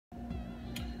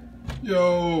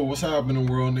Yo, what's happening,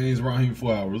 world? Name's Raheem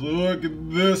Flowers. Look at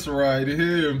this right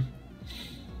here.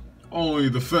 Only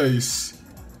the face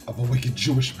of a wicked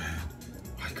Jewish man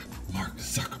like Mark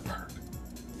Zuckerberg.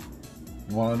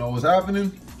 You want to know what's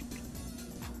happening?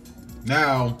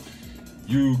 Now,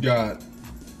 you got,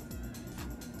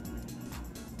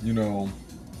 you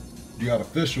got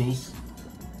officials,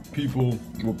 people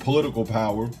with political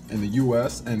power in the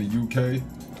US and the UK.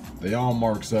 They all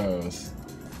Mark's ass.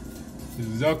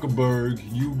 Zuckerberg,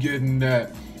 you getting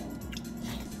that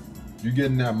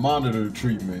monitor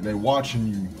treatment. They watching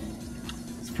you.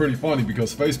 It's pretty funny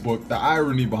because Facebook, the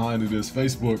irony behind it is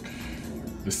Facebook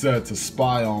is said to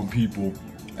spy on people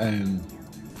and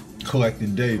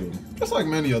collecting data, just like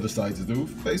many other sites do.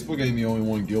 Facebook ain't the only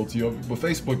one guilty of it, but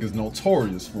Facebook is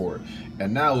notorious for it.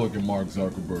 And now look at Mark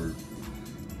Zuckerberg.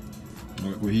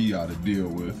 Look what he got to deal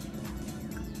with.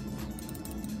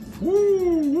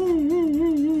 Woo.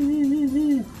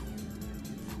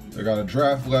 They got a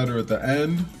draft letter at the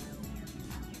end.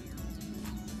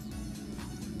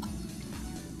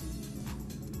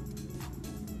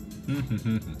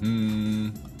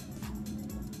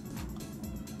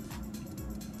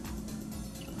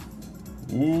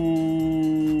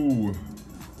 Ooh.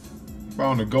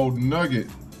 Found a golden nugget.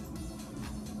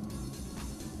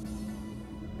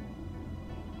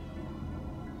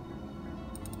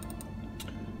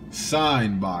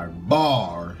 Signed by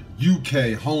Bar,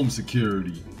 UK Home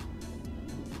Security,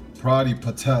 Prati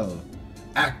Patel,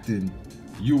 acting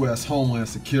US Homeland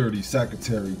Security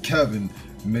Secretary Kevin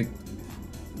McAllennan,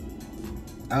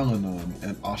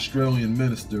 and Australian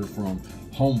Minister from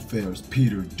Home Affairs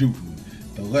Peter Dutton.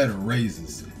 The letter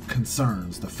raises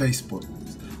concerns the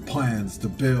Facebook's plans to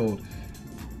build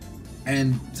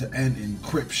end-to-end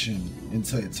encryption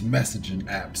into its messaging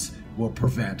apps will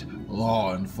prevent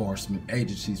law enforcement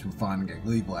agencies from finding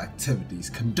illegal activities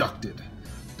conducted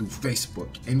through Facebook,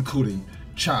 including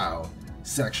child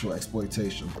sexual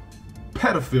exploitation,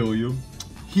 pedophilia,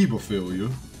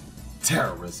 hebephilia,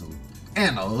 terrorism,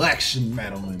 and election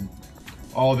meddling.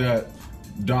 All that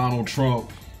Donald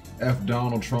Trump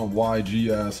YG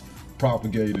ass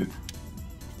propagated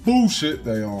bullshit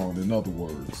they on, in other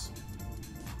words.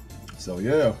 So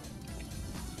yeah.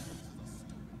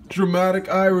 Dramatic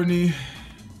irony.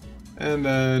 And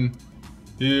then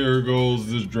here goes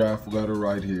this draft letter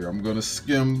right here. I'm gonna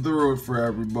skim through it for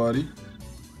everybody.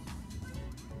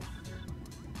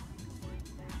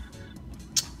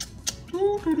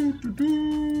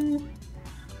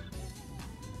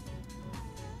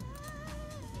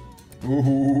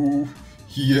 Ooh,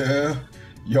 yeah.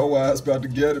 Yo ass about to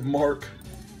get it, Mark.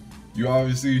 You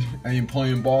obviously ain't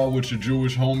playing ball with your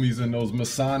Jewish homies in those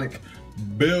Masonic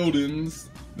buildings.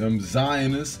 Them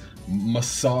Zionist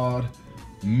Mossad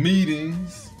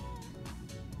meetings.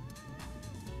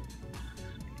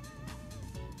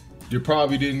 You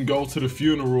probably didn't go to the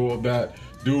funeral of that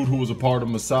dude who was a part of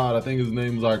Mossad. I think his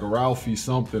name was like Ralphie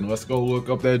something. Let's go look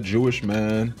up that Jewish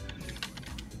man.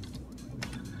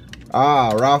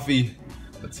 Ah, Ralphie.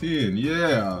 That's him.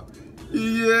 Yeah.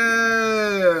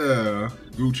 Yeah.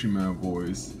 Gucci Man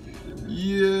voice.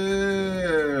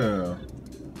 Yeah.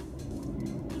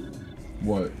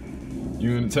 What?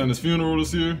 You gonna attend his funeral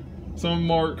this year? Something,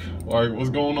 Mark? Like, what's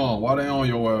going on? Why they on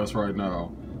your ass right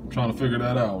now? I'm trying to figure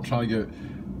that out. I'm trying to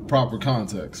get proper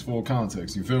context, full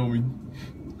context. You feel me?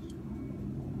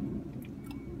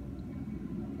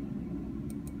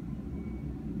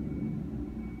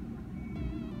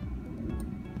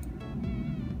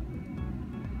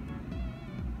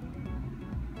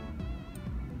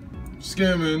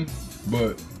 Skimming,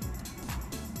 but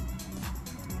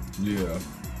yeah.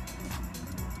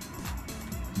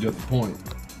 Get the point.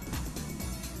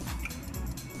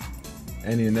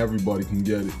 Any and everybody can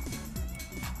get it.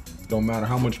 Don't matter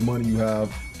how much money you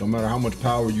have, don't matter how much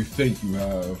power you think you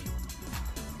have.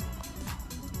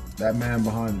 That man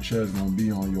behind the chair is gonna be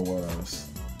on your ass.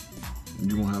 And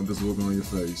you're gonna have this look on your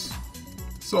face.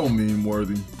 So meme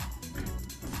worthy.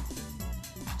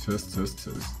 Tisk.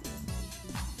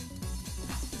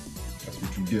 That's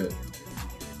what you get.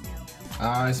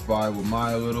 I spy with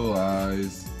my little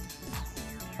eyes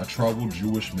a troubled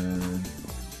Jewish man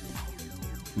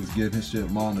who's getting his shit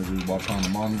monitored while trying to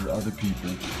monitor other people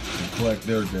and collect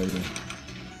their data.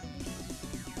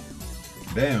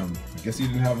 Damn, I guess he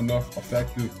didn't have enough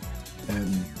effective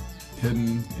and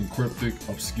hidden, encrypted,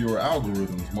 obscure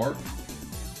algorithms, Mark.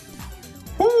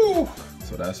 Woo!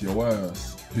 So that's your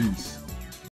ass. Peace.